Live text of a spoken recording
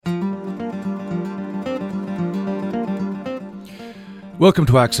Welcome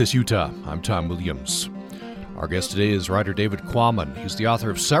to Access Utah. I'm Tom Williams. Our guest today is writer David Quammen. He's the author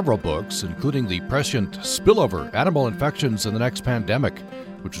of several books, including the prescient Spillover, Animal Infections in the Next Pandemic,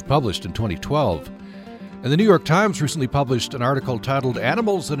 which was published in 2012. And the New York Times recently published an article titled,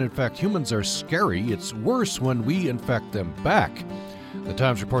 Animals that Infect Humans Are Scary. It's Worse When We Infect Them Back. The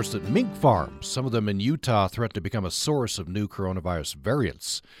Times reports that mink farms, some of them in Utah, threaten to become a source of new coronavirus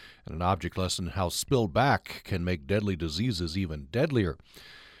variants, and an object lesson in how spillback can make deadly diseases even deadlier.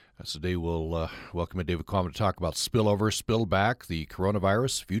 Today we'll welcome in David Quammen to talk about spillover, spillback, the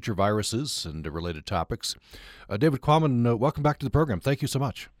coronavirus, future viruses, and related topics. David Quammen, welcome back to the program. Thank you so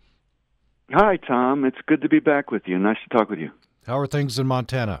much. Hi, Tom. It's good to be back with you. Nice to talk with you. How are things in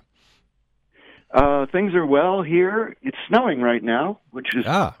Montana? Things are well here. It's snowing right now, which is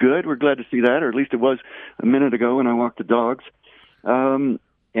good. We're glad to see that, or at least it was a minute ago when I walked the dogs.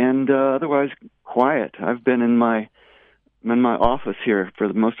 And otherwise, quiet. I've been in my office here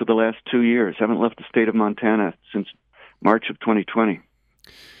for most of the last 2 years. Haven't left the state of Montana since March of 2020.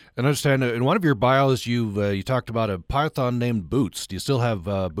 And I understand in one of your bios you talked about a python named Boots. Do you still have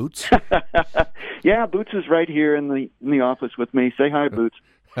Boots? Yeah, Boots is right here in the office with me. Say hi, Boots.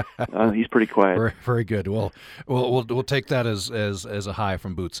 He's pretty quiet. Very, very good. Well, we'll take that as a hi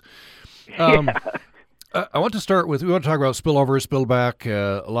from Boots. Yeah. I want to start with, we want to talk about spillover, spillback,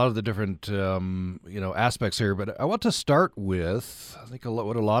 a lot of the different aspects here, but I want to start with, I think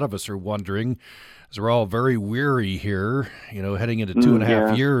what a lot of us are wondering, as we're all very weary here, heading into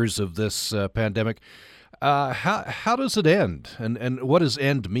 2.5 years of this pandemic. How does it end, and what does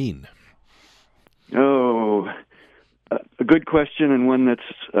end mean? Oh, a good question, and one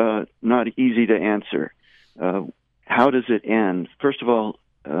that's not easy to answer. How does it end? First of all,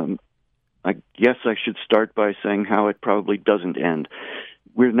 I guess I should start by saying how it probably doesn't end.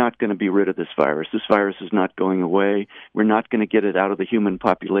 We're not going to be rid of this virus. This virus is not going away. We're not going to get it out of the human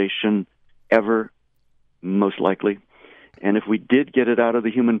population ever, most likely. And if we did get it out of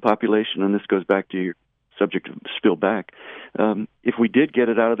the human population, and this goes back to your subject of spillback, if we did get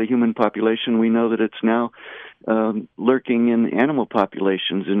it out of the human population, we know that it's now lurking in animal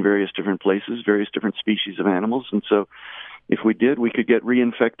populations in various different places, various different species of animals. And so if we did, we could get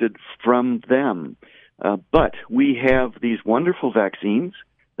reinfected from them. But we have these wonderful vaccines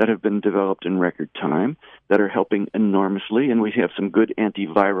that have been developed in record time that are helping enormously, and we have some good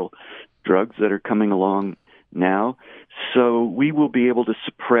antiviral drugs that are coming along now. So we will be able to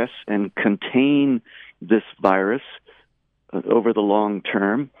suppress and contain this virus over the long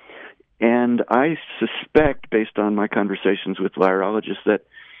term. And I suspect, based on my conversations with virologists, that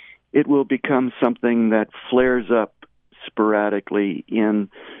it will become something that flares up sporadically in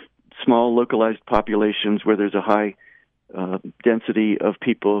small localized populations where there's a high density of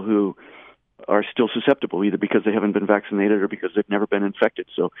people who are still susceptible, either because they haven't been vaccinated or because they've never been infected.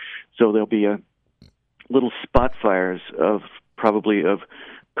 So there'll be a little spot fires of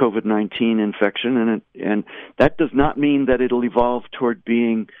COVID-19 infection, and that does not mean that it'll evolve toward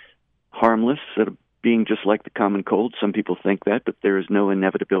being harmless, being just like the common cold. Some people think that, but there is no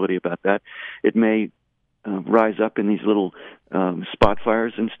inevitability about that. It may rise up in these little spot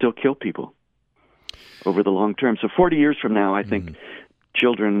fires and still kill people over the long term. So 40 years from now, I think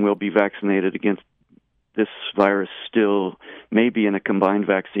children will be vaccinated against this virus still, maybe in a combined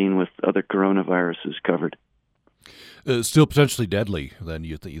vaccine with other coronaviruses covered. Still potentially deadly, then,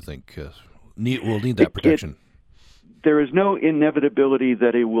 you think we'll need that protection? There is no inevitability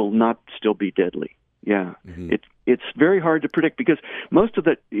that it will not still be deadly. Yeah, it's very hard to predict because most of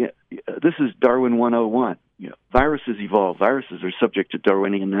this is Darwin 101. Viruses evolve. Viruses are subject to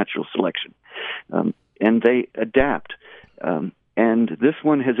Darwinian natural selection, and they adapt. And this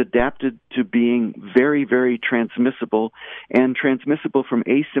one has adapted to being very, very transmissible, and transmissible from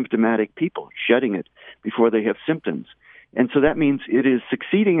asymptomatic people, shedding it before they have symptoms. And so that means it is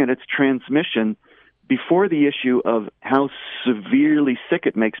succeeding in its transmission before the issue of how severely sick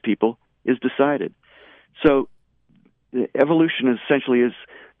it makes people is decided. So evolution essentially is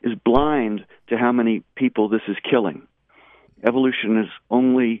blind to how many people this is killing. Evolution is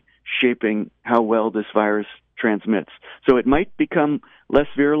only shaping how well this virus transmits. So it might become less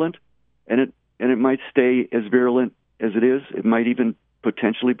virulent, and it might stay as virulent as it is. It might even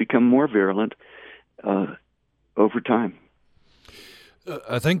potentially become more virulent over time.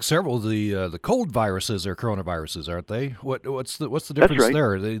 I think several of the cold viruses are coronaviruses, aren't they? What's the difference right.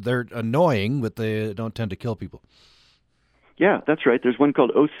 there? They're annoying, but they don't tend to kill people. Yeah, that's right. There's one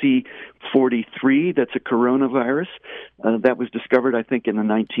called OC43 that's a coronavirus that was discovered, I think, in the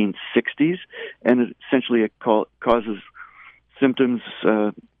 1960s, and it essentially causes symptoms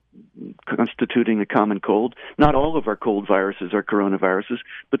constituting the common cold. Not all of our cold viruses are coronaviruses,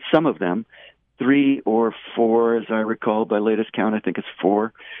 but some of them, 3 or 4, as I recall, by latest count, I think it's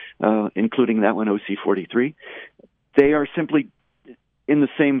 4, including that one, OC43. They are simply in the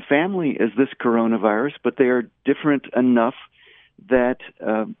same family as this coronavirus, but they are different enough that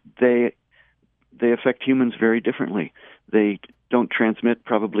they affect humans very differently. They don't transmit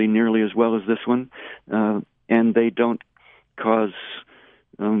probably nearly as well as this one, and they don't cause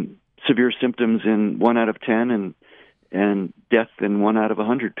severe symptoms in 1 out of 10 and death in 1 out of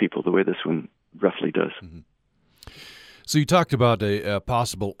 100 people, the way this one roughly does. Mm-hmm. So you talked about a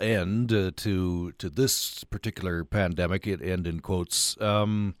possible end to this particular pandemic, end in quotes.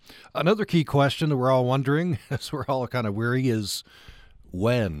 Another key question that we're all wondering, as we're all kind of weary, is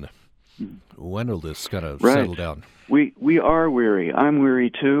when? When will this kind of settle down? We are weary. I'm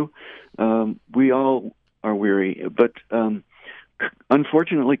weary too. We all are weary. But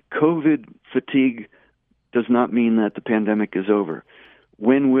unfortunately, COVID fatigue does not mean that the pandemic is over.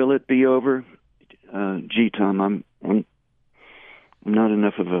 When will it be over? Tom, I'm not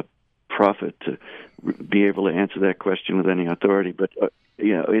enough of a prophet to be able to answer that question with any authority. But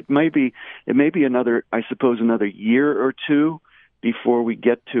it may be another year or two before we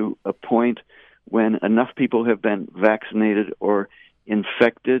get to a point when enough people have been vaccinated or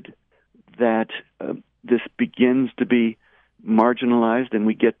infected that this begins to be marginalized and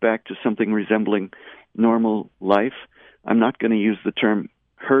we get back to something resembling normal life. I'm not going to use the term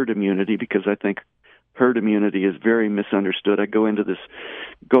herd immunity because I think herd immunity is very misunderstood. I go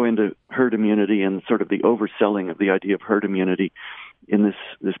into herd immunity and sort of the overselling of the idea of herd immunity in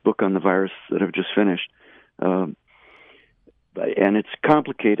this book on the virus that I've just finished. And it's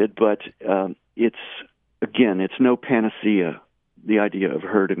complicated, but it's no panacea, the idea of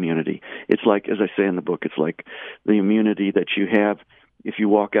herd immunity. It's like, as I say in the book, it's like the immunity that you have if you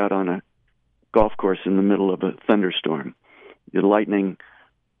walk out on a golf course in the middle of a thunderstorm. The lightning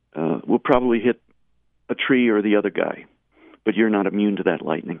will probably hit a tree or the other guy, but you're not immune to that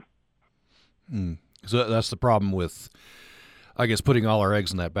lightning. So that's the problem with, I guess, putting all our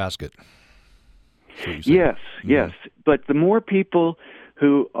eggs in that basket. Yes. But the more people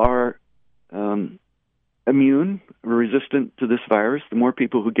who are immune or resistant to this virus, the more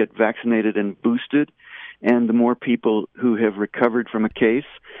people who get vaccinated and boosted, and the more people who have recovered from a case,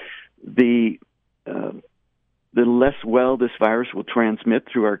 the less well this virus will transmit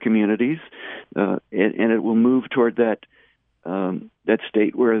through our communities, and it will move toward that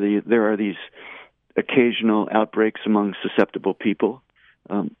state where there are these occasional outbreaks among susceptible people,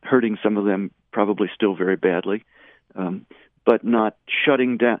 hurting some of them probably still very badly, but not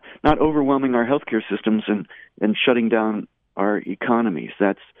overwhelming our healthcare systems and shutting down our economies.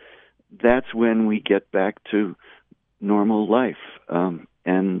 That's when we get back to normal life,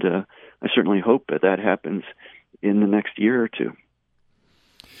 and I certainly hope that happens in the next year or two.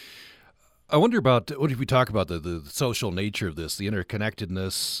 I wonder about, what if we talk about the social nature of this, the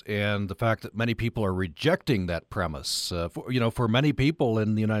interconnectedness, and the fact that many people are rejecting that premise. For many people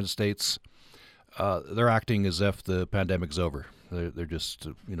in the United States, they're acting as if the pandemic's over. They're just,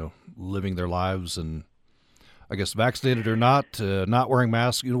 living their lives, and I guess vaccinated or not wearing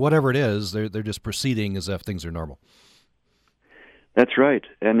masks, whatever it is, they're just proceeding as if things are normal. That's right,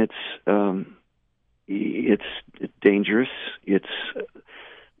 and it's dangerous. It's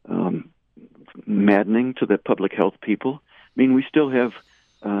maddening to the public health people. I mean, we still have,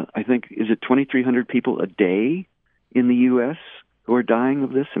 I think, is it 2,300 people a day in the U.S. who are dying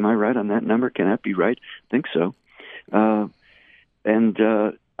of this? Am I right on that number? Can that be right? I think so. And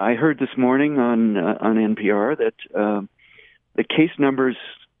I heard this morning on NPR that the case numbers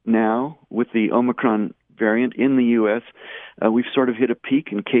now with the Omicron variant in the U.S., we've sort of hit a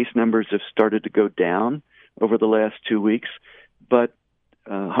peak, and case numbers have started to go down over the last 2 weeks. But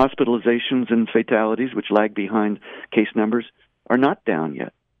hospitalizations and fatalities, which lag behind case numbers, are not down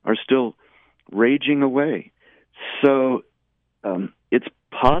yet, are still raging away. So it's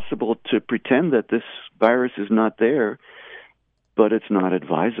possible to pretend that this virus is not there, but it's not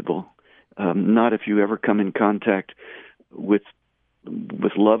advisable. Not if you ever come in contact with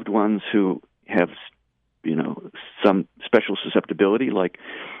loved ones who have, some special susceptibility, like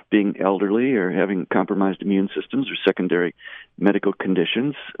being elderly or having compromised immune systems or secondary medical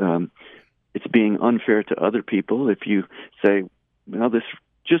conditions. It's being unfair to other people if you say, this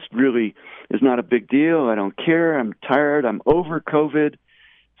just really is not a big deal. I don't care. I'm tired. I'm over COVID.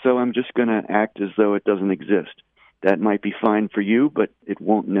 So I'm just going to act as though it doesn't exist. That might be fine for you, but it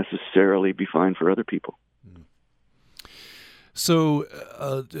won't necessarily be fine for other people. So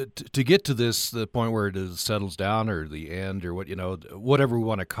to get to the point where it settles down or the end or whatever we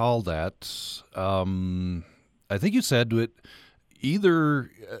want to call that, I think you said it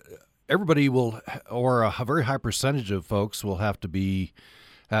either everybody will, or a very high percentage of folks will have to be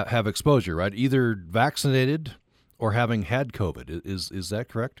have exposure, right? Either vaccinated or having had COVID. Is that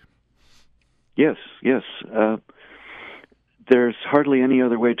correct? Yes. There's hardly any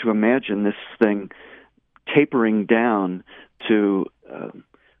other way to imagine this thing tapering down to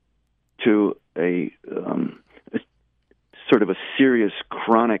a sort of a serious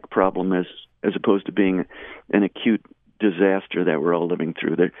chronic problem as opposed to being an acute disaster that we're all living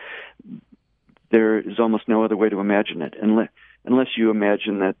through. There is almost no other way to imagine it, unless you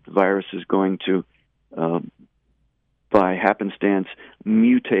imagine that the virus is going to, by happenstance,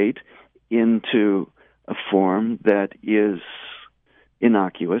 mutate into a form that is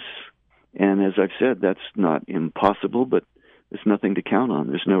innocuous. And as I've said, that's not impossible, but there's nothing to count on.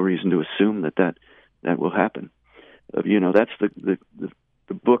 There's no reason to assume that will happen. That's the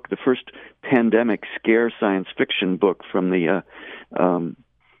book, the first pandemic scare science fiction book from the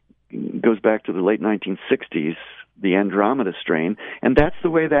goes back to the late 1960s, the Andromeda strain, and that's the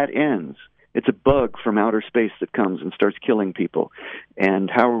way that ends. It's a bug from outer space that comes and starts killing people. And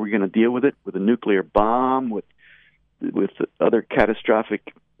how are we going to deal with it? With a nuclear bomb, with other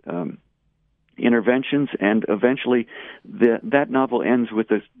catastrophic interventions, and eventually that novel ends with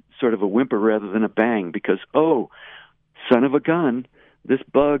a sort of a whimper rather than a bang, because, oh, son of a gun, this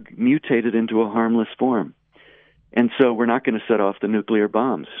bug mutated into a harmless form. And so we're not going to set off the nuclear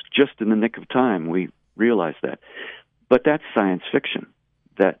bombs. Just in the nick of time, we realize that. But that's science fiction.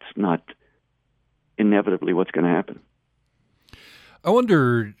 That's not inevitably what's going to happen. I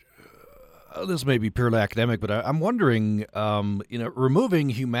wonder, this may be purely academic, but I'm wondering, removing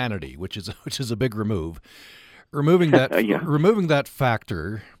humanity, which is a big remove, removing that removing that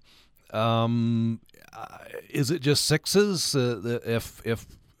factor. Is it just sixes?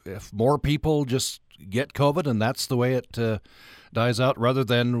 If more people just get COVID and that's the way it dies out, rather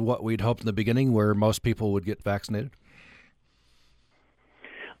than what we'd hoped in the beginning, where most people would get vaccinated?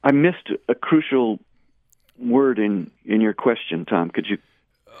 I missed a crucial word in your question, Tom. Could you?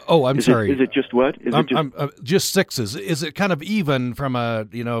 Oh, I'm sorry. Is it just what? Just sixes? Is it kind of even from a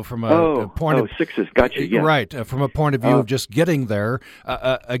point of sixes? Gotcha. Yeah. Right. From a point of view of just getting there.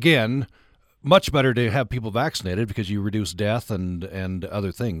 Again, much better to have people vaccinated because you reduce death and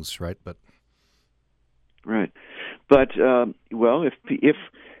other things, right? But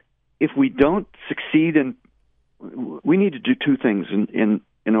if we don't succeed we need to do two things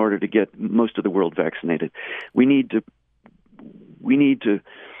in order to get most of the world vaccinated. We need to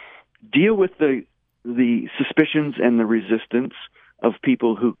deal with the suspicions and the resistance of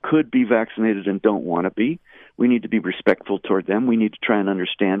people who could be vaccinated and don't want to be. We need to be respectful toward them. We need to try and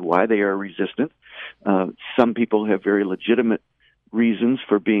understand why they are resistant. Some people have very legitimate reasons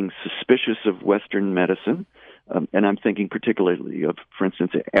for being suspicious of Western medicine, and I'm thinking particularly of, for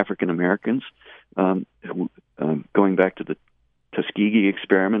instance, African Americans, going back to the Tuskegee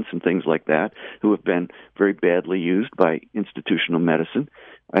experiments and things like that, who have been very badly used by institutional medicine.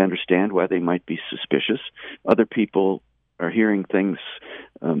 I understand why they might be suspicious. Other people are hearing things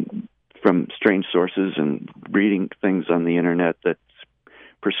from strange sources and reading things on the internet that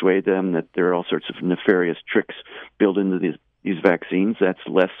persuade them that there are all sorts of nefarious tricks built into these vaccines. That's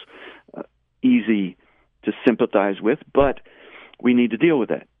less easy to sympathize with, but we need to deal with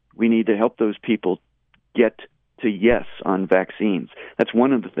that. We need to help those people get to yes on vaccines. That's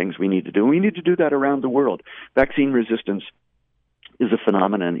one of the things we need to do. We need to do that around the world. Vaccine resistance is a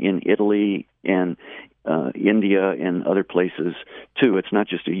phenomenon in Italy and India and other places too. It's not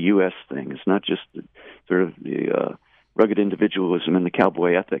just a U.S. thing. It's not just the rugged individualism and the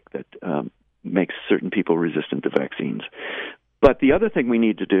cowboy ethic that makes certain people resistant to vaccines. But the other thing we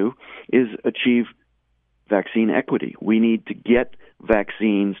need to do is achieve vaccine equity. We need to get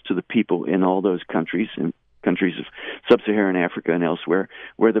vaccines to the people in all those countries, in countries of sub-Saharan Africa and elsewhere,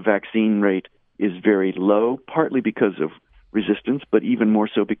 where the vaccine rate is very low, partly because of resistance, but even more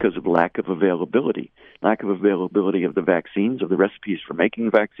so because of lack of availability of the vaccines, of the recipes for making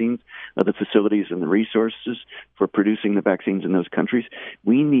the vaccines, of the facilities and the resources for producing the vaccines in those countries.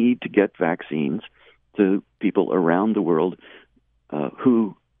 We need to get vaccines to people around the world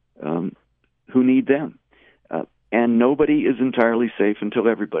who need them. And nobody is entirely safe until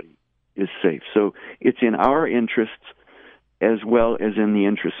everybody is safe. So it's in our interests, as well as in the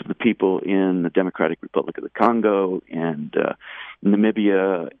interests of the people in the Democratic Republic of the Congo and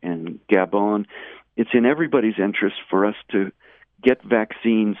Namibia and Gabon. It's in everybody's interest for us to get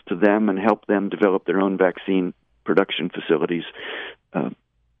vaccines to them and help them develop their own vaccine production facilities,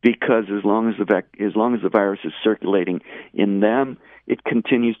 because as long as the virus is circulating in them, it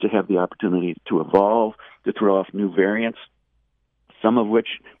continues to have the opportunity to evolve, to throw off new variants, some of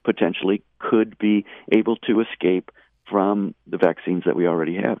which potentially could be able to escape from the vaccines that we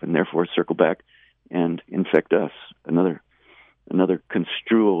already have, and therefore circle back and infect us. Another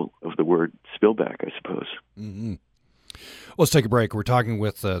construal of the word spillback, I suppose. Mm-hmm. Let's take a break. We're talking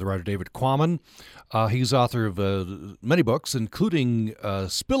with the writer David Quammen. He's author of many books, including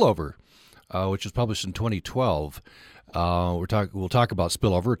Spillover, which was published in 2012. We'll talk about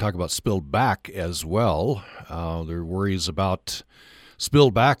spillover. We'll talk about spillback as well. There are worries about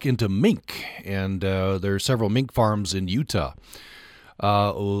spillback into mink, and there are several mink farms in Utah.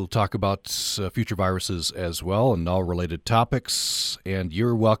 We'll talk about future viruses as well and all related topics. And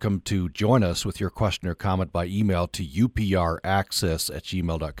you're welcome to join us with your question or comment by email to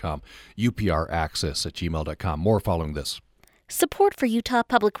upraccess@gmail.com. upraccess@gmail.com. More following this. Support for Utah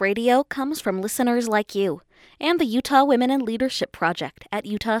Public Radio comes from listeners like you and the Utah Women in Leadership Project at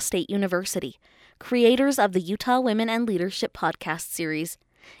Utah State University, creators of the Utah Women and Leadership podcast series.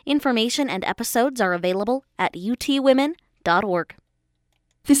 Information and episodes are available at utwomen.org.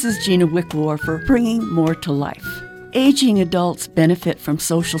 This is Gina Wickwar for Bringing More to Life. Aging adults benefit from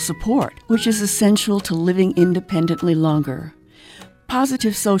social support, which is essential to living independently longer.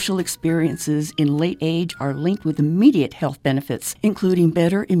 Positive social experiences in late age are linked with immediate health benefits, including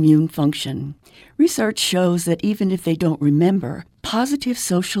better immune function. Research shows that even if they don't remember, positive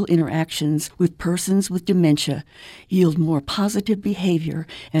social interactions with persons with dementia yield more positive behavior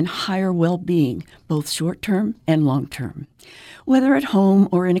and higher well-being, both short-term and long-term. Whether at home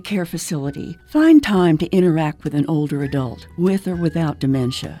or in a care facility, find time to interact with an older adult, with or without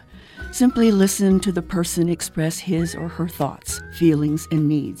dementia. Simply listen to the person express his or her thoughts, feelings, and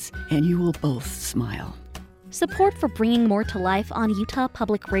needs, and you will both smile. Support for Bringing More to Life on Utah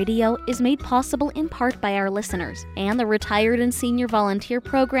Public Radio is made possible in part by our listeners and the Retired and Senior Volunteer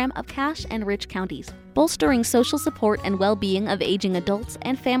Program of Cache and Rich Counties, bolstering social support and well-being of aging adults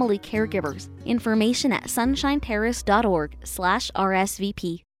and family caregivers. Information at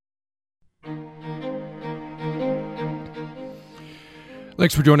sunshineterrace.org/RSVP.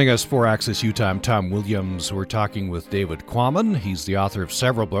 Thanks for joining us for Access Utah. I'm Tom Williams. We're talking with David Quammen. He's the author of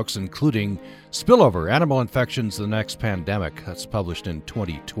several books, including Spillover, Animal Infections, the Next Pandemic. That's published in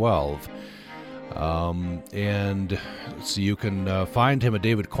 2012. And so you can find him at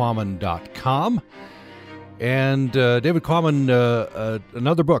davidquammen.com. And David Quammen,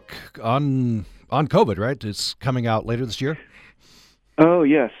 another book on COVID, right? It's coming out later this year? Oh,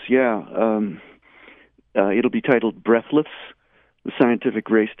 yes, yeah. It'll be titled Breathless: The Scientific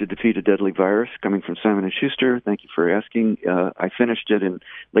Race to Defeat a Deadly Virus, coming from Simon & Schuster. Thank you for asking. I finished it in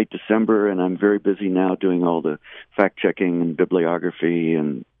late December, and I'm very busy now doing all the fact-checking and bibliography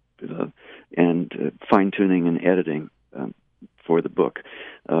and fine-tuning and editing for the book.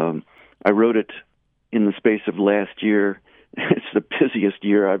 I wrote it in the space of last year. It's the busiest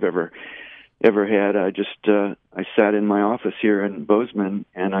year I've ever had. I sat in my office here in Bozeman,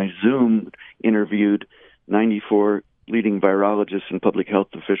 and I Zoomed interviewed 94 leading virologists and public health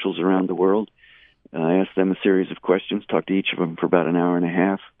officials around the world. I asked them a series of questions, talked to each of them for about an hour and a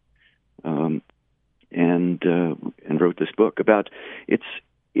half, and wrote this book about it's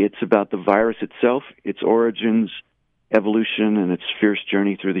about the virus itself, its origins, evolution, and its fierce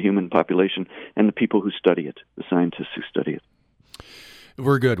journey through the human population, and the people who study it, the scientists who study it.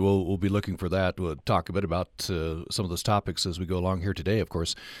 Very good. We'll be looking for that. We'll talk a bit about some of those topics as we go along here today, of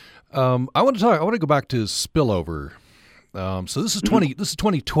course. I want to go back to spillover. So this is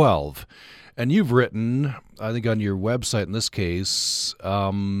 2012, and you've written, I think on your website in this case,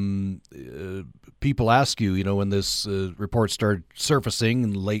 people ask you, when this report started surfacing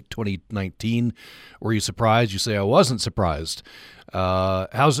in late 2019, were you surprised? You say, I wasn't surprised. How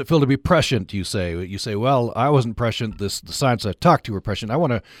does it feel to be prescient? You say, well, I wasn't prescient. The scientists I talked to were prescient. I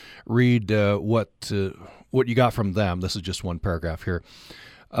want to read what you got from them. This is just one paragraph here.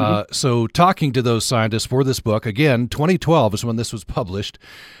 So talking to those scientists for this book, again, 2012 is when this was published,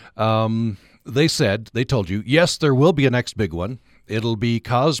 they told you, yes, there will be a next big one. It'll be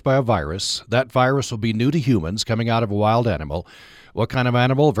caused by a virus. That virus will be new to humans, coming out of a wild animal. What kind of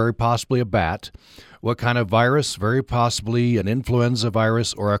animal? Very possibly a bat. What kind of virus? Very possibly an influenza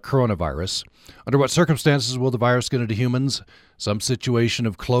virus or a coronavirus. Under what circumstances will the virus get into humans? Some situation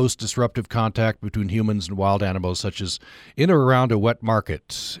of close disruptive contact between humans and wild animals, such as in or around a wet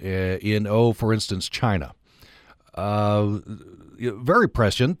market in, for instance, China. Very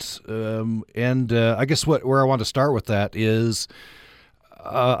prescient. And I guess where I want to start with that is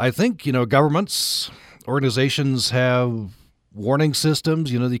I think, governments organizations have warning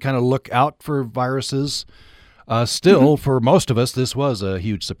systems? They kind of look out for viruses. Still, for most of us, this was a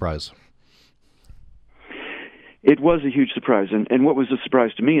huge surprise. It was a huge surprise, and what was a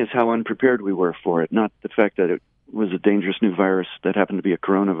surprise to me is how unprepared we were for it, not the fact that it was a dangerous new virus that happened to be a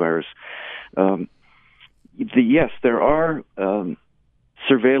coronavirus. Yes, there are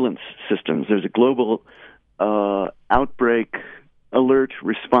surveillance systems. There's a global outbreak alert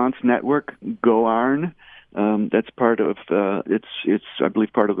response network, GOARN. That's part of it's I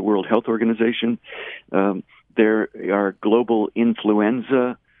believe part of the World Health Organization. There are global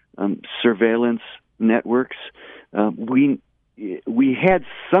influenza surveillance networks. We had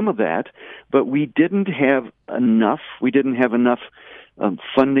some of that, but we didn't have enough. We didn't have enough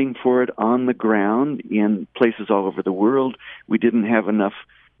funding for it on the ground in places all over the world. We didn't have enough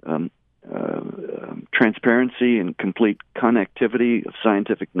transparency and complete connectivity of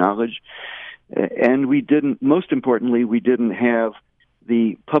scientific knowledge. And we didn't, most importantly, we didn't have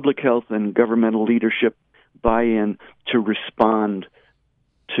the public health and governmental leadership buy-in to respond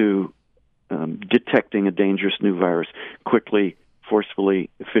to detecting a dangerous new virus quickly, forcefully,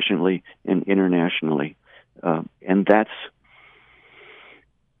 efficiently, and internationally. And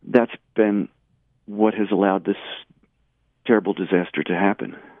that's been what has allowed this terrible disaster to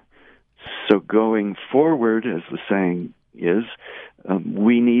happen. So going forward, as the saying is,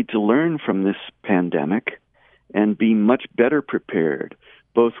 we need to learn from this pandemic and be much better prepared,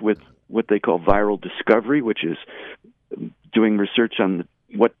 both with what they call viral discovery, which is doing research on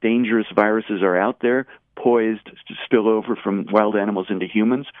what dangerous viruses are out there, poised to spill over from wild animals into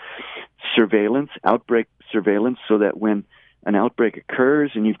humans, surveillance, outbreak surveillance, so that when an outbreak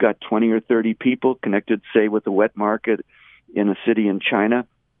occurs and you've got 20 or 30 people connected, say, with a wet market in a city in China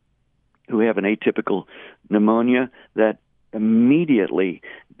who have an atypical pneumonia, that immediately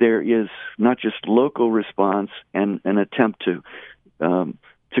there is not just local response and an attempt to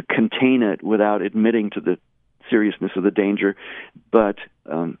contain it without admitting to the seriousness of the danger, but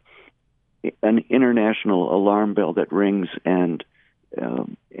an international alarm bell that rings and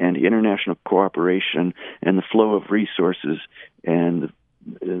international cooperation and the flow of resources and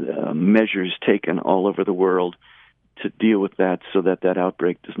measures taken all over the world to deal with that so that that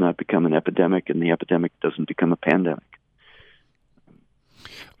outbreak does not become an epidemic and the epidemic doesn't become a pandemic.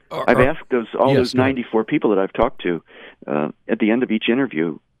 I've asked those 94 people that I've talked to at the end of each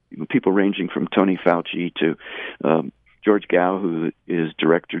interview, people ranging from Tony Fauci to George Gao, who is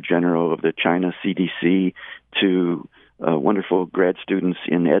Director General of the China CDC, to wonderful grad students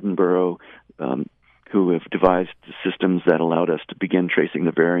in Edinburgh who have devised systems that allowed us to begin tracing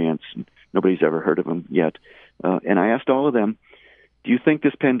the variants. Nobody's ever heard of them yet. And I asked all of them, do you think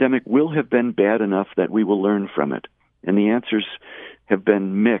this pandemic will have been bad enough that we will learn from it? And the answers have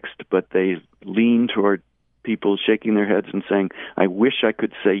been mixed, but they lean toward people shaking their heads and saying, I wish I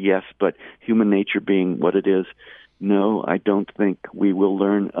could say yes, but human nature being what it is, no, I don't think we will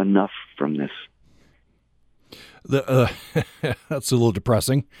learn enough from this. That's a little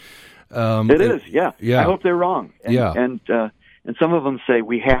depressing. It is, yeah. I hope they're wrong. And some of them say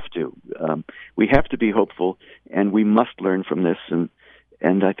we have to. We have to be hopeful, and we must learn from this.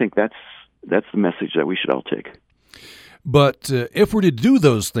 And I think that's the message that we should all take. But if we're to do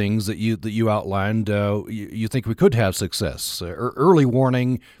those things that you outlined, you think we could have success? Early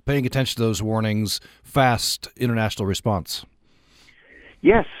warning, paying attention to those warnings, fast international response.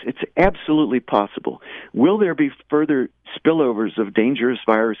 Yes, it's absolutely possible. Will there be further spillovers of dangerous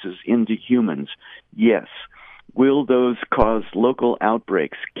viruses into humans? Yes. Will those cause local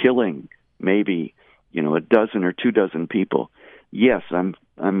outbreaks, killing maybe, a dozen or 24 people? Yes, I'm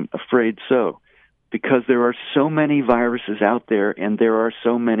afraid so. Because there are so many viruses out there and there are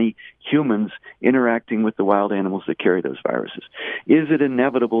so many humans interacting with the wild animals that carry those viruses. Is it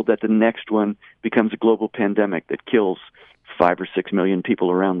inevitable that the next one becomes a global pandemic that kills 5 or 6 million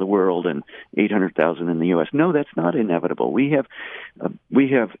people around the world and 800,000 in the U.S.? No, that's not inevitable. We have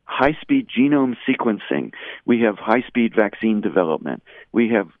high-speed genome sequencing. We have high-speed vaccine development. We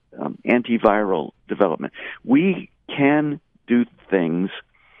have antiviral development. We can do things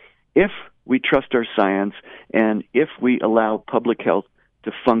if we trust our science and if we allow public health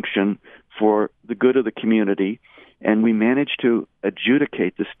to function for the good of the community, and we manage to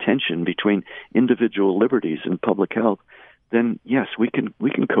adjudicate this tension between individual liberties and public health, then yes, we can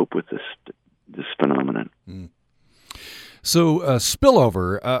cope with this phenomenon. Mm. So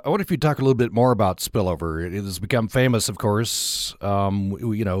spillover, I wonder if you'd talk a little bit more about spillover. It has become famous, of course.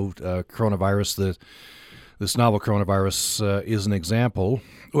 Coronavirus, this novel coronavirus is an example.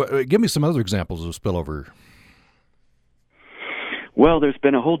 Give me some other examples of spillover. Well, there's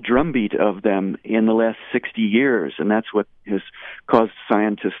been a whole drumbeat of them in the last 60 years, and that's what has caused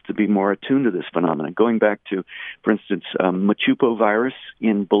scientists to be more attuned to this phenomenon. Going back to, for instance, Machupo virus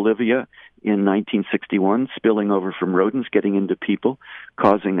in Bolivia in 1961, spilling over from rodents, getting into people,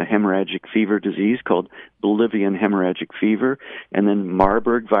 causing a hemorrhagic fever disease called Bolivian hemorrhagic fever, and then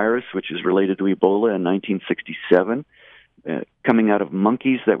Marburg virus, which is related to Ebola in 1967. Coming out of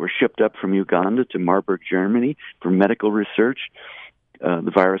monkeys that were shipped up from Uganda to Marburg, Germany for medical research,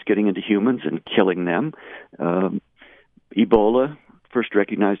 the virus getting into humans and killing them. Ebola, first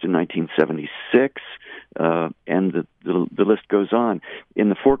recognized in 1976, and the list goes on. In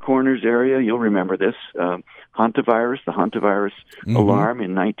the Four Corners area, you'll remember this, hantavirus, the hantavirus alarm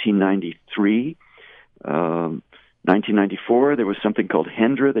in 1993. 1994, there was something called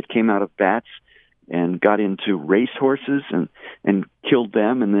Hendra that came out of bats and got into racehorses and killed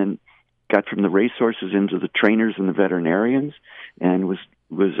them, and then got from the racehorses into the trainers and the veterinarians, and was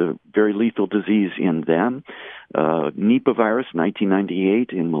a very lethal disease in them. Nipah virus,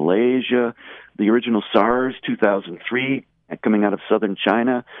 1998 in Malaysia. The original SARS, 2003, coming out of southern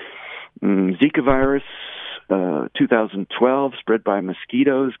China. Zika virus, 2012, spread by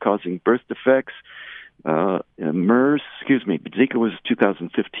mosquitoes, causing birth defects. Zika was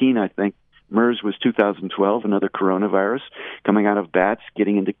 2015, I think. MERS was 2012, another coronavirus coming out of bats,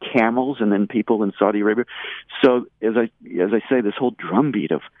 getting into camels, and then people in Saudi Arabia. So, as I say, this whole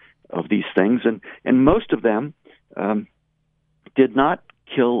drumbeat of these things, and most of them did not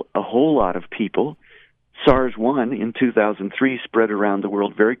kill a whole lot of people. SARS-1 in 2003 spread around the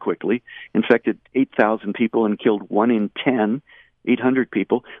world very quickly, infected 8,000 people and killed 1 in 10, 800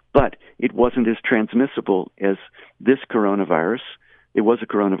 people, but it wasn't as transmissible as this coronavirus. It was a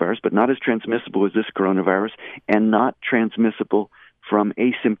coronavirus, but not as transmissible as this coronavirus, and not transmissible from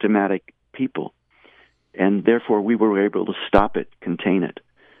asymptomatic people. And therefore, we were able to stop it, contain it.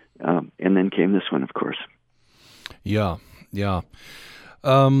 And then came this one, of course. Yeah.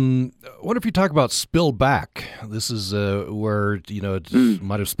 What if you talk about spillback? This is where, it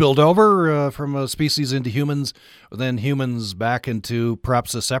might have spilled over from a species into humans, then humans back into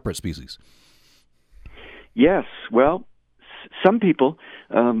perhaps a separate species. Yes, well, some people,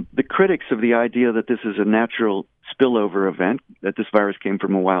 the critics of the idea that this is a natural spillover event, that this virus came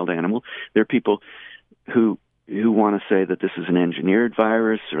from a wild animal, there are people who want to say that this is an engineered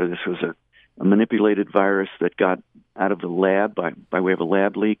virus, or this was a manipulated virus that got out of the lab by way of a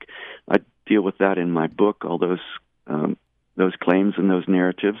lab leak. I deal with that in my book, all those claims and those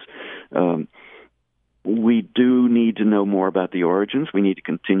narratives. We do need to know more about the origins. We need to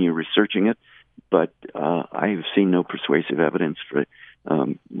continue researching it. But I have seen no persuasive evidence for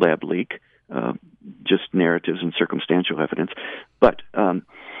lab leak, just narratives and circumstantial evidence. But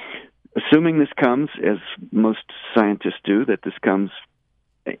assuming this comes, as most scientists do, that this comes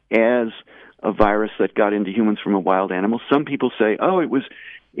as a virus that got into humans from a wild animal, some people say,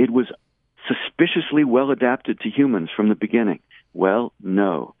 it was suspiciously well adapted to humans from the beginning. Well,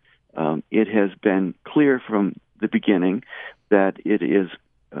 no. It has been clear from the beginning that it is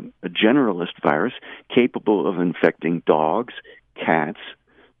a generalist virus capable of infecting dogs, cats,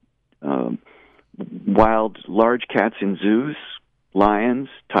 large cats in zoos, lions,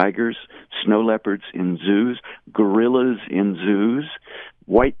 tigers, snow leopards in zoos, gorillas in zoos,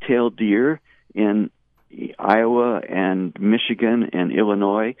 white-tailed deer in Iowa and Michigan and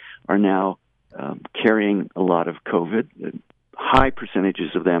Illinois are now carrying a lot of COVID. High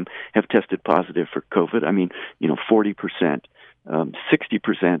percentages of them have tested positive for COVID. 40%.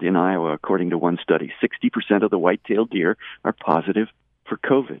 60% in Iowa, according to one study. 60% of the white-tailed deer are positive for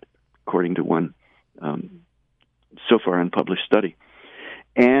COVID, according to one so far unpublished study.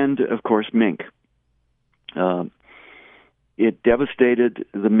 And, of course, mink. It devastated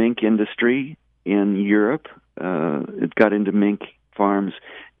the mink industry in Europe. It got into mink farms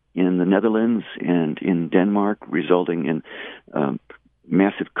in the Netherlands and in Denmark, resulting in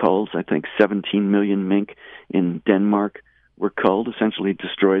massive culls. I think 17 million mink in Denmark were culled, essentially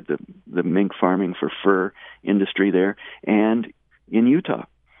destroyed the mink farming for fur industry there, and in Utah.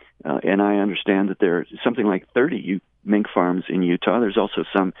 And I understand that there are something like 30 mink farms in Utah. There's also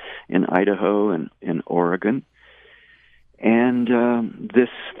some in Idaho and in Oregon. And this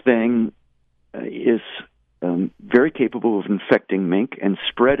thing is very capable of infecting mink and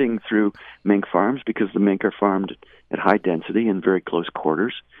spreading through mink farms because the mink are farmed at high density in very close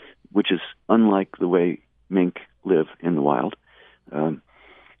quarters, which is unlike the way mink live in the wild. And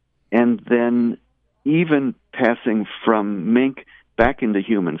then even passing from mink back into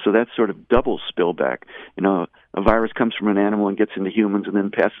humans. So that's sort of double spillback. A virus comes from an animal and gets into humans and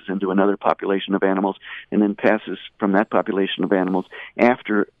then passes into another population of animals and then passes from that population of animals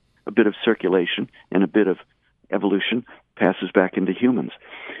after a bit of circulation and a bit of evolution, passes back into humans.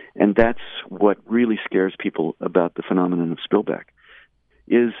 And that's what really scares people about the phenomenon of spillback.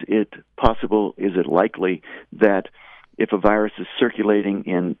 Is it possible, is it likely that if a virus is circulating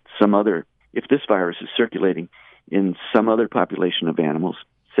in if this virus is circulating in some other population of animals,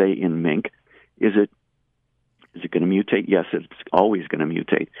 say in mink, is it going to mutate? Yes, it's always going to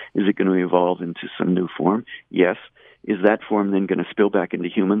mutate. Is it going to evolve into some new form? Yes. Is that form then going to spill back into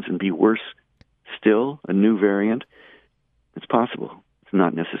humans and be worse still, a new variant? It's possible. It's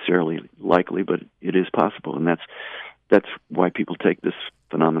not necessarily likely, but it is possible, and that's why people take this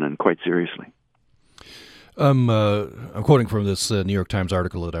phenomenon quite seriously. I'm quoting from this New York Times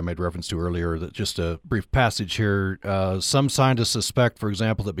article that I made reference to earlier, that just a brief passage here. Some scientists suspect, for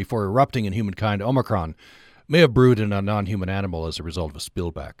example, that before erupting in humankind, Omicron may have brewed in a non-human animal as a result of a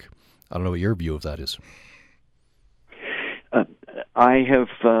spillback. I don't know what your view of that is. I have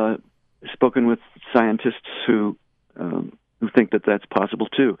spoken with scientists who think that that's possible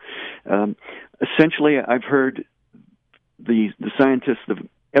too. Essentially, I've heard the scientists, the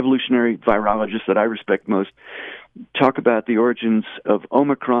evolutionary virologists that I respect most, talk about the origins of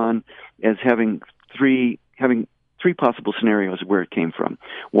Omicron as having three possible scenarios where it came from.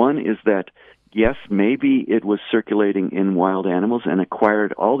 One is that, yes, maybe it was circulating in wild animals and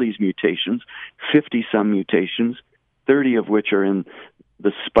acquired all these mutations, 50-some mutations, 30 of which are in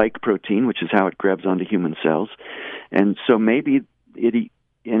the spike protein, which is how it grabs onto human cells. And so maybe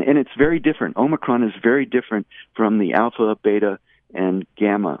and it's very different. Omicron is very different from the alpha, beta, and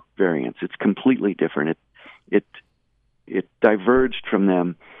gamma variants. It's completely different. It diverged from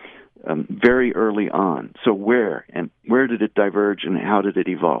them very early on. So where did it diverge and how did it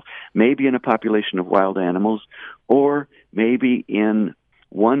evolve? Maybe in a population of wild animals, or maybe in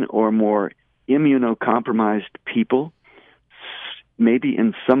one or more immunocompromised people, maybe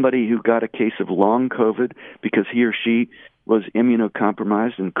in somebody who got a case of long COVID because he or she was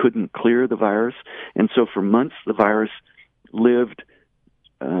immunocompromised and couldn't clear the virus. And so for months the virus lived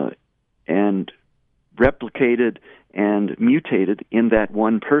and replicated and mutated in that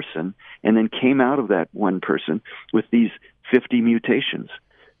one person, and then came out of that one person with these 50 mutations.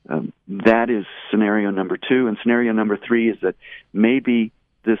 That is scenario number 2. And scenario number 3 is that maybe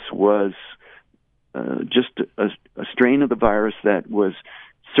this was just a strain of the virus that was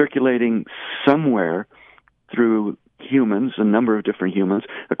circulating somewhere through humans, a number of different humans,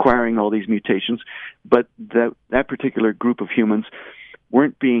 acquiring all these mutations, but that particular group of humans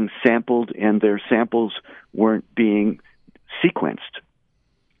weren't being sampled and their samples weren't being sequenced.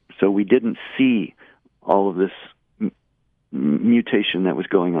 So we didn't see all of this mutation that was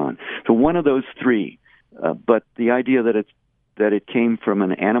going on. So one of those 3, but the idea that it came from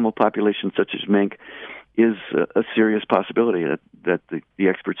an animal population such as mink is a serious possibility that the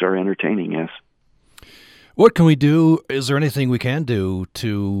experts are entertaining, yes. What can we do? Is there anything we can do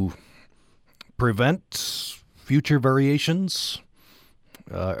to prevent future variations?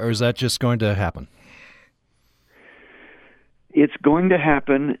 Or is that just going to happen? It's going to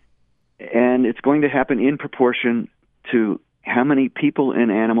happen, and it's going to happen in proportion to how many people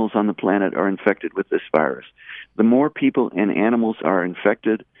and animals on the planet are infected with this virus. The more people and animals are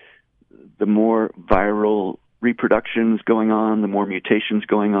infected, the more viral reproductions going on, the more mutations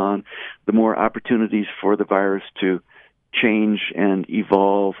going on, the more opportunities for the virus to change and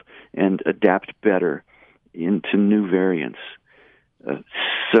evolve and adapt better into new variants.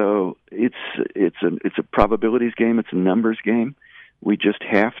 So it's a probabilities game. It's a numbers game. We just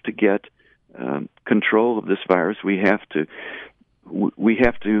have to get control of this virus. We have to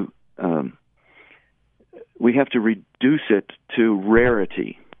reduce it to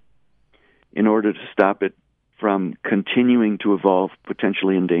rarity in order to stop it from continuing to evolve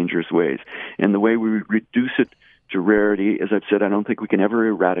potentially in dangerous ways. And the way we reduce it to rarity, as I've said, I don't think we can ever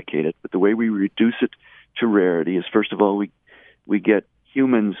eradicate it, but the way we reduce it to rarity is, first of all, we get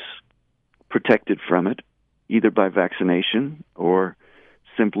humans protected from it, either by vaccination or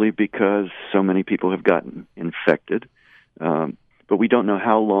simply because so many people have gotten infected. But we don't know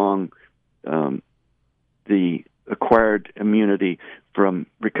how long the acquired immunity from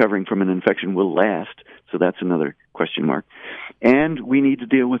recovering from an infection will last, so that's another question mark. And we need to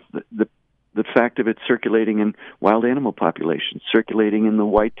deal with the fact of it circulating in wild animal populations, circulating in the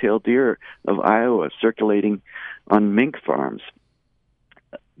white-tailed deer of Iowa, circulating on mink farms.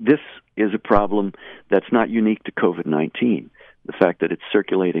 This is a problem that's not unique to COVID-19, the fact that it's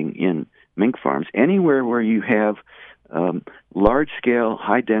circulating in mink farms. Anywhere where you have large-scale,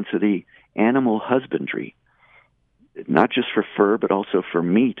 high-density animal husbandry, not just for fur but also for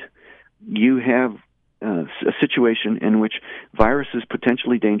meat, you have a situation in which viruses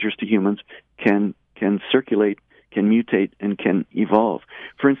potentially dangerous to humans can circulate, can mutate, and can evolve.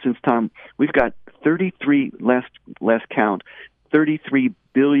 For instance, Tom, we've got 33, last count, 33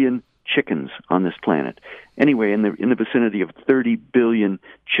 billion chickens on this planet. Anyway, in the vicinity of 30 billion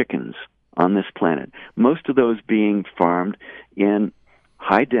chickens on this planet. Most of those being farmed in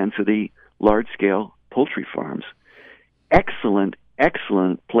high-density, large-scale poultry farms. Excellent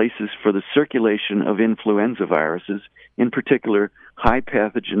places for the circulation of influenza viruses, in particular high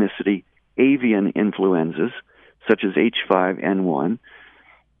pathogenicity avian influenzas, such as H5N1,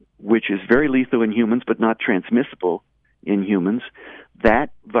 which is very lethal in humans but not transmissible in humans.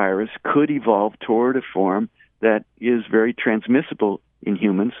 That virus could evolve toward a form that is very transmissible in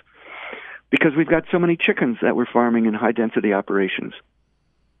humans because we've got so many chickens that we're farming in high-density operations.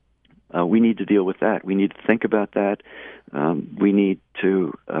 We need to deal with that. We need to think about that. We need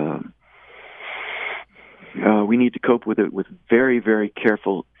to cope with it with very, very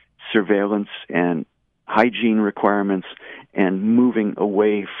careful surveillance and hygiene requirements and moving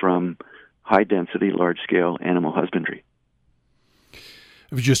away from high-density, large-scale animal husbandry.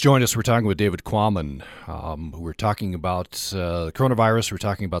 If you just joined us, we're talking with David Quammen. We're talking about the coronavirus. We're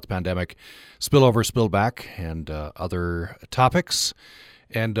talking about the pandemic, spillover, spillback, and other topics.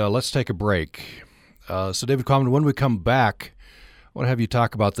 And let's take a break. So, David Quammen, when we come back, I want to have you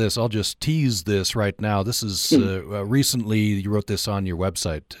talk about this. I'll just tease this right now. This is recently, you wrote this on your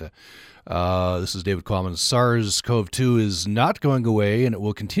website. This is David Quammen. SARS-CoV-2 is not going away, and it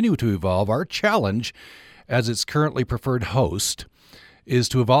will continue to evolve. Our challenge, as its currently preferred host, is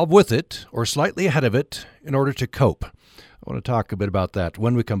to evolve with it or slightly ahead of it in order to cope. I want to talk a bit about that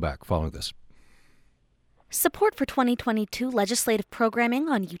when we come back following this. Support for 2022 legislative programming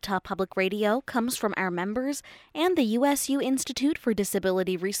on Utah Public Radio comes from our members and the USU Institute for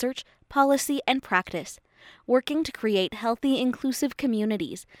Disability Research, Policy, and Practice, working to create healthy, inclusive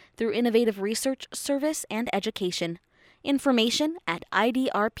communities through innovative research, service, and education. Information at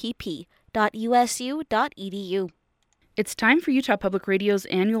idrpp.usu.edu. It's time for Utah Public Radio's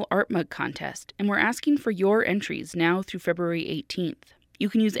annual Art Mug Contest, and we're asking for your entries now through February 18th. You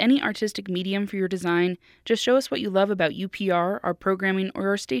can use any artistic medium for your design. Just show us what you love about UPR, our programming, or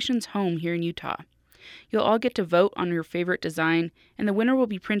our station's home here in Utah. You'll all get to vote on your favorite design, and the winner will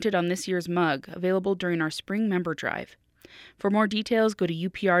be printed on this year's mug, available during our spring member drive. For more details, go to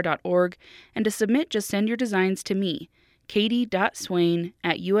upr.org, and to submit, just send your designs to me,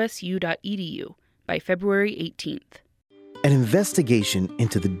 katie.swain@usu.edu, by February 18th. An investigation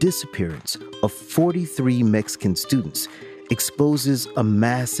into the disappearance of 43 Mexican students exposes a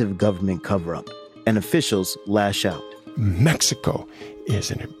massive government cover-up, and officials lash out. Mexico is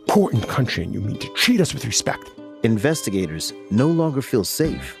an important country, and you need to treat us with respect. Investigators no longer feel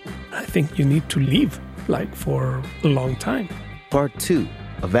safe. I think you need to leave, for a long time. Part 2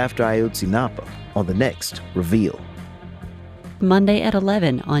 of After Ayotzinapa on the next Reveal. Monday at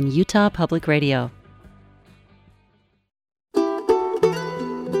 11 on Utah Public Radio.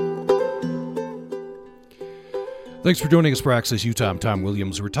 Thanks for joining us for Access Utah. I'm Tom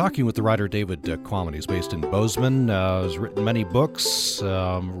Williams. We're talking with the writer David Quammen. He's based in Bozeman, has written many books,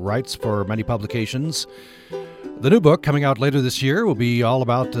 writes for many publications. The new book coming out later this year will be all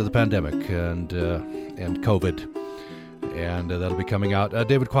about the pandemic and COVID, and that'll be coming out.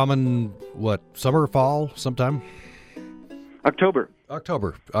 David Quammen, what, summer, fall, sometime? October. As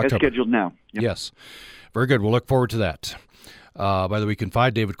scheduled now. Yep. Yes. Very good. We'll look forward to that. By the way, you can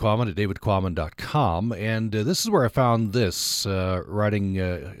find David Quammen at davidquammen.com, and this is where I found this, writing,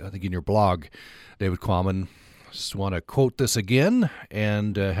 I think, in your blog, David Quammen. Just want to quote this again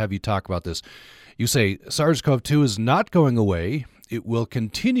and have you talk about this. You say, SARS-CoV-2 is not going away. It will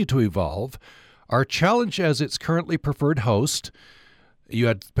continue to evolve. Our challenge as its currently preferred host, you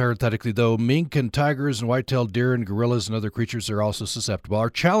had parenthetically, though, mink and tigers and white-tailed deer and gorillas and other creatures are also susceptible. Our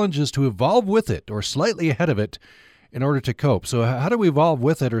challenge is to evolve with it or slightly ahead of it in order to cope. So how do we evolve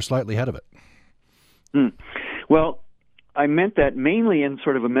with it or slightly ahead of it? Well, I meant that mainly in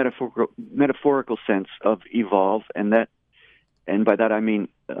sort of a metaphorical sense of evolve, and by that I mean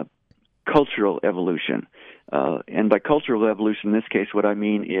cultural evolution. And by cultural evolution, in this case, what I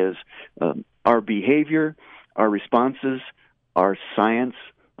mean is our behavior, our responses, our science,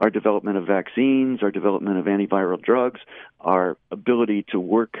 our development of vaccines, our development of antiviral drugs, our ability to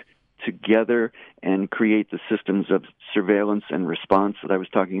work together and create the systems of surveillance and response that I was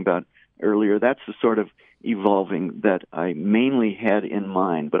talking about earlier, that's the sort of evolving that I mainly had in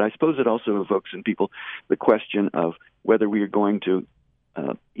mind. But I suppose it also evokes in people the question of whether we are going to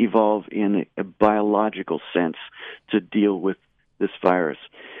evolve in a biological sense to deal with this virus,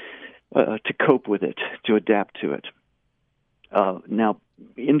 to cope with it, to adapt to it. Now,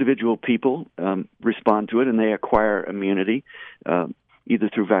 individual people respond to it, and they acquire immunity, either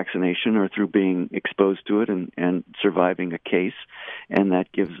through vaccination or through being exposed to it and surviving a case, and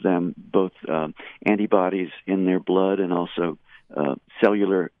that gives them both antibodies in their blood and also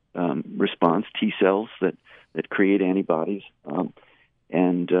cellular response, T cells that create antibodies,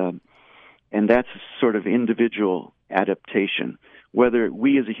 and that's sort of individual adaptation. Whether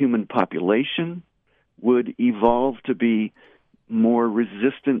we as a human population would evolve to be more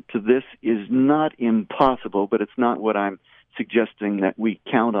resistant to this is not impossible, but it's not what I'm suggesting that we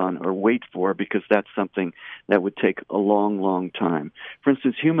count on or wait for, because that's something that would take a long, long time. For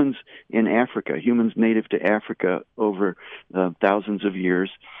instance, humans in Africa, humans native to Africa over thousands of years,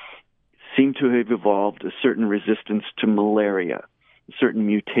 seem to have evolved a certain resistance to malaria, a certain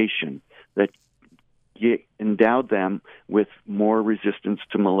mutation that endowed them with more resistance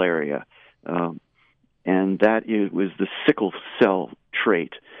to malaria. And that was the sickle cell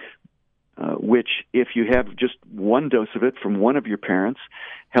trait, which, if you have just one dose of it from one of your parents,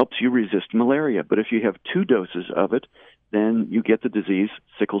 helps you resist malaria. But if you have 2 doses of it, then you get the disease,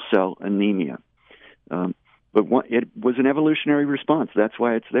 sickle cell anemia. But it was an evolutionary response. That's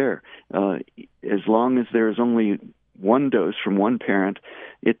why it's there. As long as there is only one dose from one parent,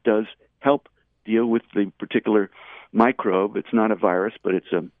 it does help deal with the particular microbe. It's not a virus, but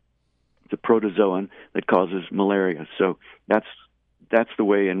it's a protozoan that causes malaria. So that's the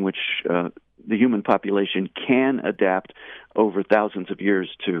way in which the human population can adapt over thousands of years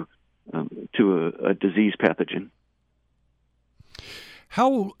to a disease pathogen.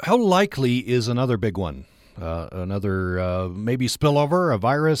 How likely is another big one? Another maybe spillover, a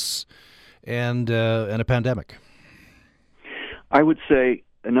virus, and a pandemic? I would say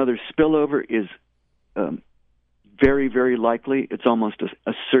another spillover is very, very likely. It's almost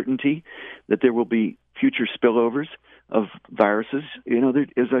a certainty that there will be future spillovers of viruses.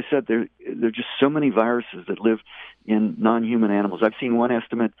 As I said, there are just so many viruses that live in non-human animals. I've seen one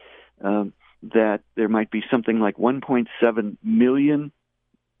estimate that there might be something like 1.7 million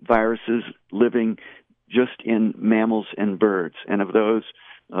viruses living just in mammals and birds. And of those,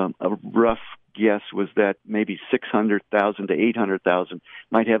 a rough guess was that maybe 600,000 to 800,000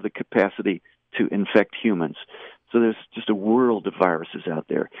 might have the capacity to infect humans. So there's just a world of viruses out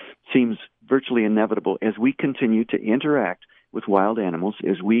there. Seems virtually inevitable as we continue to interact with wild animals,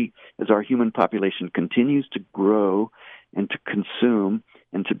 as our human population continues to grow and to consume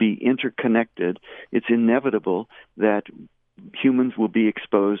and to be interconnected. It's inevitable that humans will be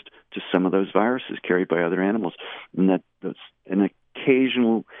exposed to some of those viruses carried by other animals, and that an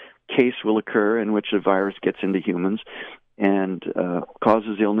occasional case will occur in which a virus gets into humans and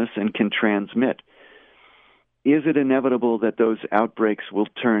causes illness and can transmit. Is it inevitable that those outbreaks will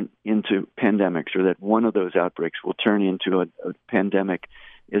turn into pandemics, or that one of those outbreaks will turn into a pandemic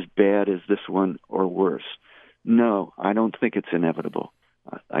as bad as this one or worse? No, I don't think it's inevitable.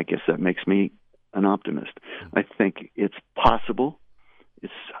 I guess that makes me an optimist. I think it's possible.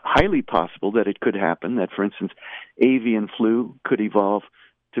 It's highly possible that it could happen, that, for instance, avian flu could evolve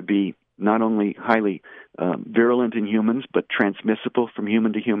to be not only highly virulent in humans, but transmissible from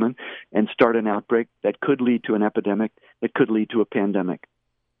human to human, and start an outbreak that could lead to an epidemic, that could lead to a pandemic.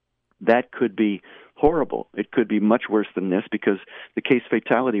 That could be horrible. It could be much worse than this, because the case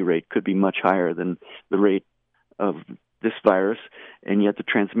fatality rate could be much higher than the rate of this virus, and yet the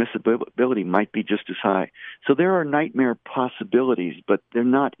transmissibility might be just as high. So there are nightmare possibilities, but they're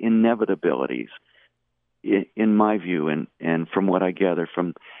not inevitabilities, in my view, and from what I gather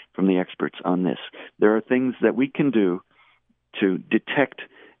from the experts on this. There are things that we can do to detect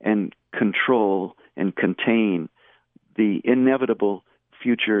and control and contain the inevitable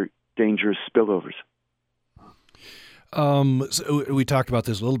future dangerous spillovers. So we talked about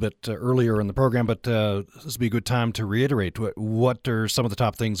this a little bit earlier in the program, but this would be a good time to reiterate. What are some of the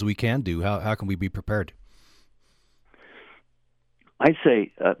top things we can do? How can we be prepared? I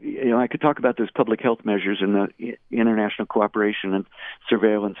say, I could talk about those public health measures and the international cooperation and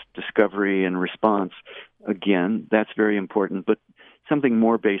surveillance, discovery, and response. Again, that's very important, but something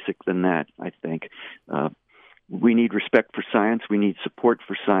more basic than that, I think. We need respect for science. We need support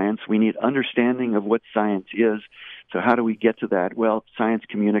for science. We need understanding of what science is. So how do we get to that? Well, science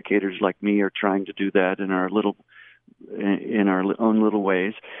communicators like me are trying to do that in our own little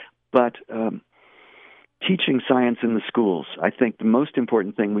ways. But teaching science in the schools. I think the most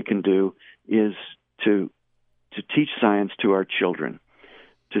important thing we can do is to teach science to our children,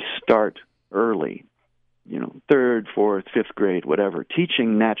 to start early, third, fourth, fifth grade, whatever,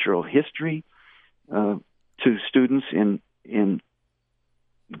 teaching natural history to students in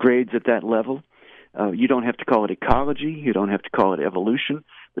grades at that level. You don't have to call it ecology, you don't have to call it evolution,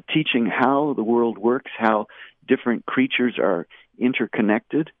 but teaching how the world works, how different creatures are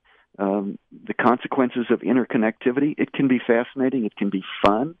interconnected, the consequences of interconnectivity. It can be fascinating, it can be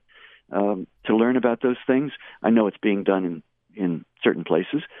fun to learn about those things. I know it's being done in certain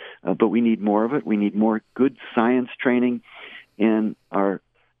places, but we need more of it. We need more good science training in our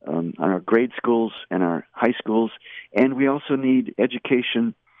grade schools and our high schools, and we also need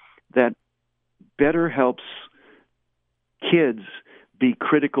education that better helps kids be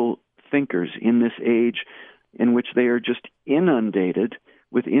critical thinkers in this age in which they are just inundated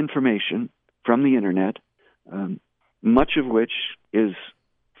with information from the internet, much of which is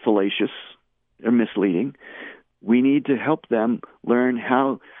fallacious or misleading. We need to help them learn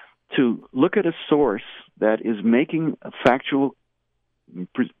how to look at a source that is making a factual,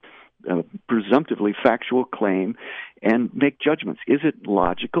 presumptively factual claim and make judgments. Is it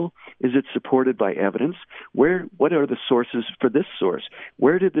logical? Is it supported by evidence? What are the sources for this source?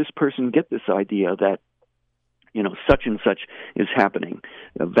 Where did this person get this idea that such and such is happening?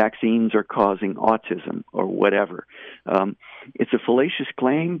 Vaccines are causing autism or whatever. It's a fallacious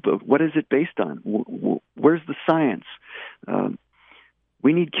claim, but what is it based on? Where's the science?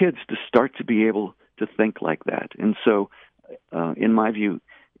 We need kids to start to be able to think like that. And so, in my view,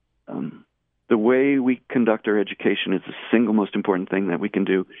 the way we conduct our education is the single most important thing that we can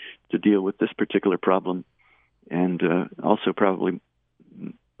do to deal with this particular problem, and also probably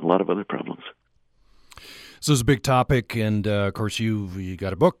a lot of other problems. So it's a big topic, and of course you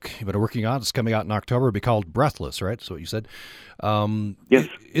got a book you've been working on. It's coming out in October. It'll be called Breathless, right? That's what you said. Yes.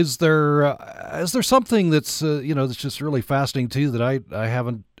 Is there something that's that's just really fascinating to you that I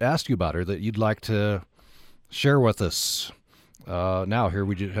haven't asked you about, or that you'd like to share with us? Now here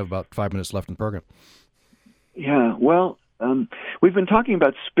we have about 5 minutes left in the program. Yeah. Well, we've been talking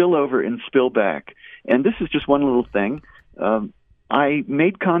about spillover and spillback, and this is just one little thing. I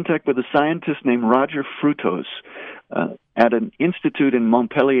made contact with a scientist named Roger Frutos at an institute in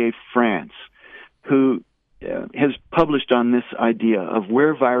Montpellier, France, who has published on this idea of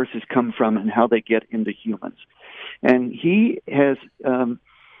where viruses come from and how they get into humans. And he has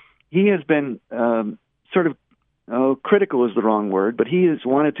been sort of critical is the wrong word, but he has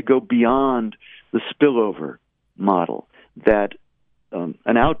wanted to go beyond the spillover model, that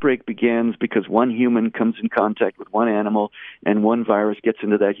an outbreak begins because one human comes in contact with one animal and one virus gets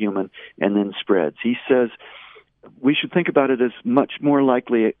into that human and then spreads. He says we should think about it as much more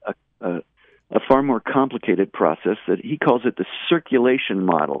likely a far more complicated process, that he calls it the circulation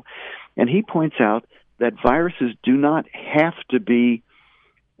model. And he points out that viruses do not have to be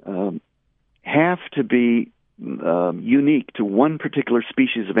unique to one particular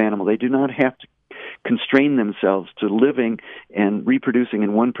species of animal. They do not have to constrain themselves to living and reproducing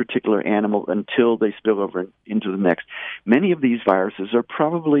in one particular animal until they spill over into the next. Many of these viruses are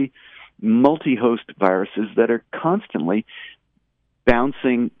probably multi-host viruses that are constantly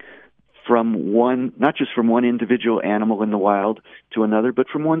bouncing from one, not just from one individual animal in the wild to another, but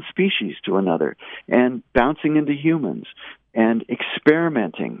from one species to another, and bouncing into humans and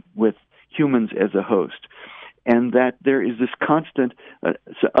experimenting with humans as a host. And that there is this constant,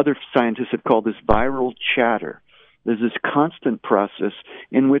 so other scientists have called this viral chatter. There's this constant process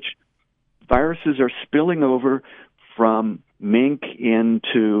in which viruses are spilling over from mink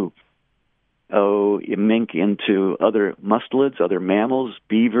into other mustelids, other mammals,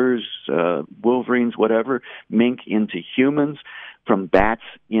 beavers, wolverines, whatever, mink into humans, from bats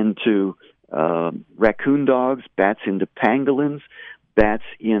into raccoon dogs, bats into pangolins, bats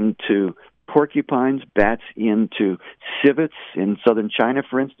into porcupines, bats into civets in southern China,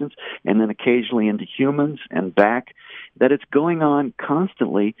 for instance, and then occasionally into humans and back, that it's going on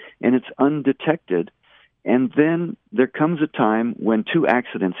constantly and it's undetected. And then there comes a time when two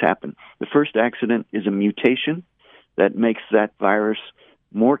accidents happen. The first accident is a mutation that makes that virus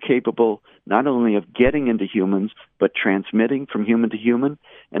more capable not only of getting into humans, but transmitting from human to human.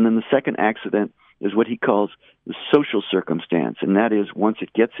 And then the second accident is what he calls the social circumstance, and that is once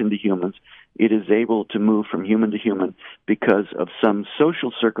it gets into humans, it is able to move from human to human because of some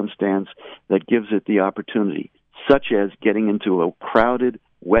social circumstance that gives it the opportunity, such as getting into a crowded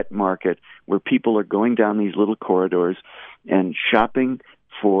wet market where people are going down these little corridors and shopping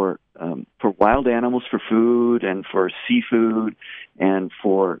for wild animals for food and for seafood and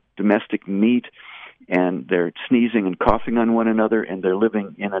for domestic meat. and they're sneezing and coughing on one another, and they're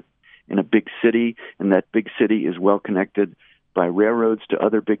living in a big city, and that big city is well connected by railroads to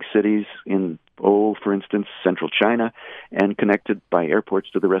other big cities in, for instance, central China, and connected by airports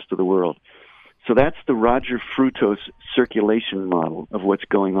to the rest of the world. So that's the Roger Frutos circulation model of what's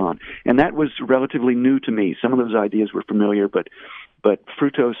going on. And that was relatively new to me. Some of those ideas were familiar, but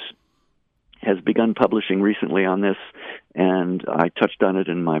Frutos has begun publishing recently on this, and I touched on it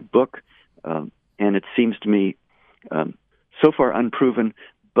in my book, and it seems to me so far unproven,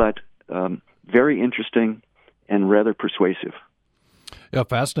 but very interesting and rather persuasive. Yeah,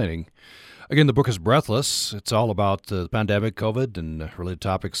 fascinating. Again, the book is Breathless. It's all about the pandemic, COVID, and related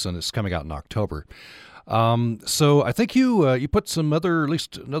topics, and it's coming out in October. So I think you put at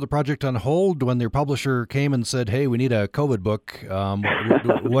least another project on hold when their publisher came and said, "Hey, we need a COVID book."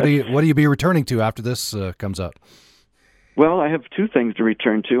 What do you be returning to after this comes out? Well, I have two things to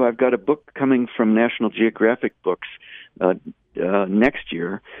return to. I've got a book coming from National Geographic Books next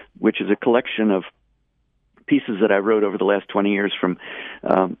year, which is a collection of pieces that I wrote over the last 20 years for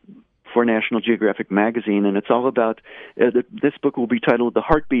National Geographic magazine, and it's all about, this book will be titled The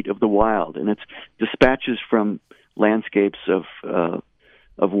Heartbeat of the Wild, and it's dispatches from landscapes of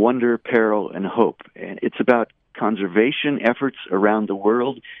wonder, peril, and hope. And it's about conservation efforts around the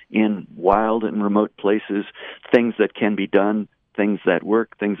world in wild and remote places, things that can be done, things that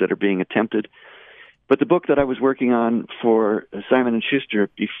work, things that are being attempted. But the book that I was working on for Simon & Schuster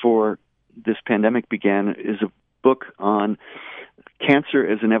before this pandemic began is a book on cancer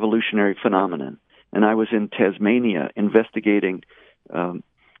as an evolutionary phenomenon. And I was in Tasmania investigating a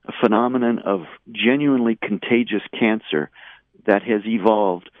phenomenon of genuinely contagious cancer that has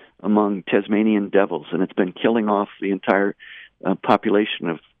evolved among Tasmanian devils, and it's been killing off the entire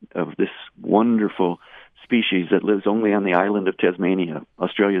population of this wonderful species that lives only on the island of Tasmania,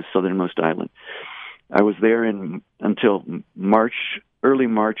 Australia's southernmost island. I was there until early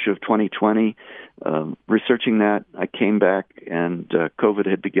March of 2020, researching that. I came back, and COVID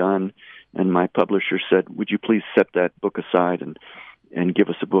had begun, and my publisher said, "Would you please set that book aside and give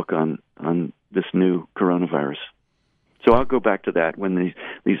us a book on this new coronavirus?" So I'll go back to that when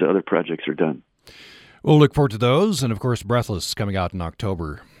these other projects are done. We'll look forward to those, and of course, Breathless coming out in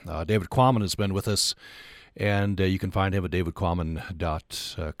October. David Quammen has been with us, and you can find him at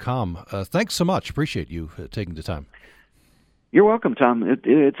davidquammen.com. Thanks so much. Appreciate you taking the time. You're welcome, Tom.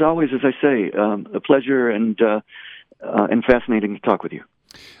 It's always, as I say, a pleasure and fascinating to talk with you.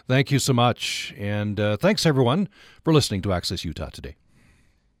 Thank you so much, and thanks everyone for listening to Access Utah today.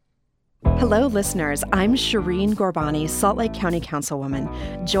 Hello, listeners. I'm Shireen Gorbani, Salt Lake County Councilwoman.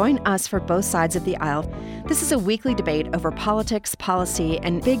 Join us for Both Sides of the Aisle. This is a weekly debate over politics, policy,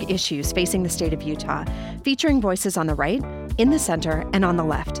 and big issues facing the state of Utah, featuring voices on the right, in the center, and on the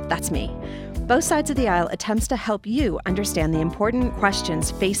left. That's me. Both Sides of the Aisle attempts to help you understand the important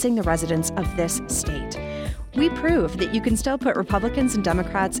questions facing the residents of this state. We prove that you can still put Republicans and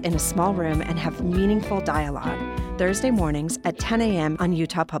Democrats in a small room and have meaningful dialogue. Thursday mornings at 10 a.m. on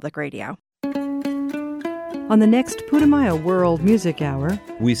Utah Public Radio. On the next Putumayo World Music Hour,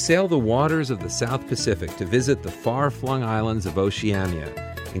 we sail the waters of the South Pacific to visit the far-flung islands of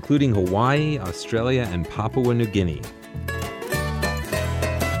Oceania, including Hawaii, Australia, and Papua New Guinea.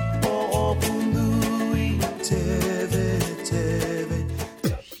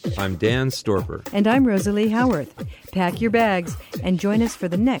 I'm Dan Storper. And I'm Rosalie Howarth. Pack your bags and join us for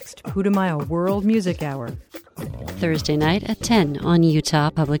the next Putumayo World Music Hour. Thursday night at 10 on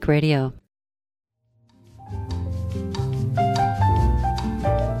Utah Public Radio.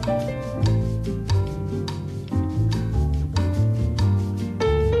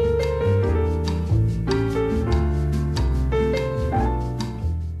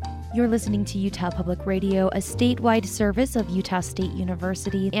 You're listening to Utah Public Radio, a statewide service of Utah State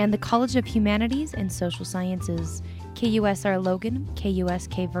University and the College of Humanities and Social Sciences. KUSR Logan,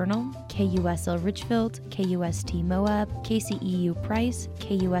 KUSK Vernal, KUSL Richfield, KUST Moab, KCEU Price,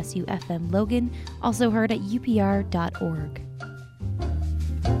 KUSU FM Logan, also heard at upr.org.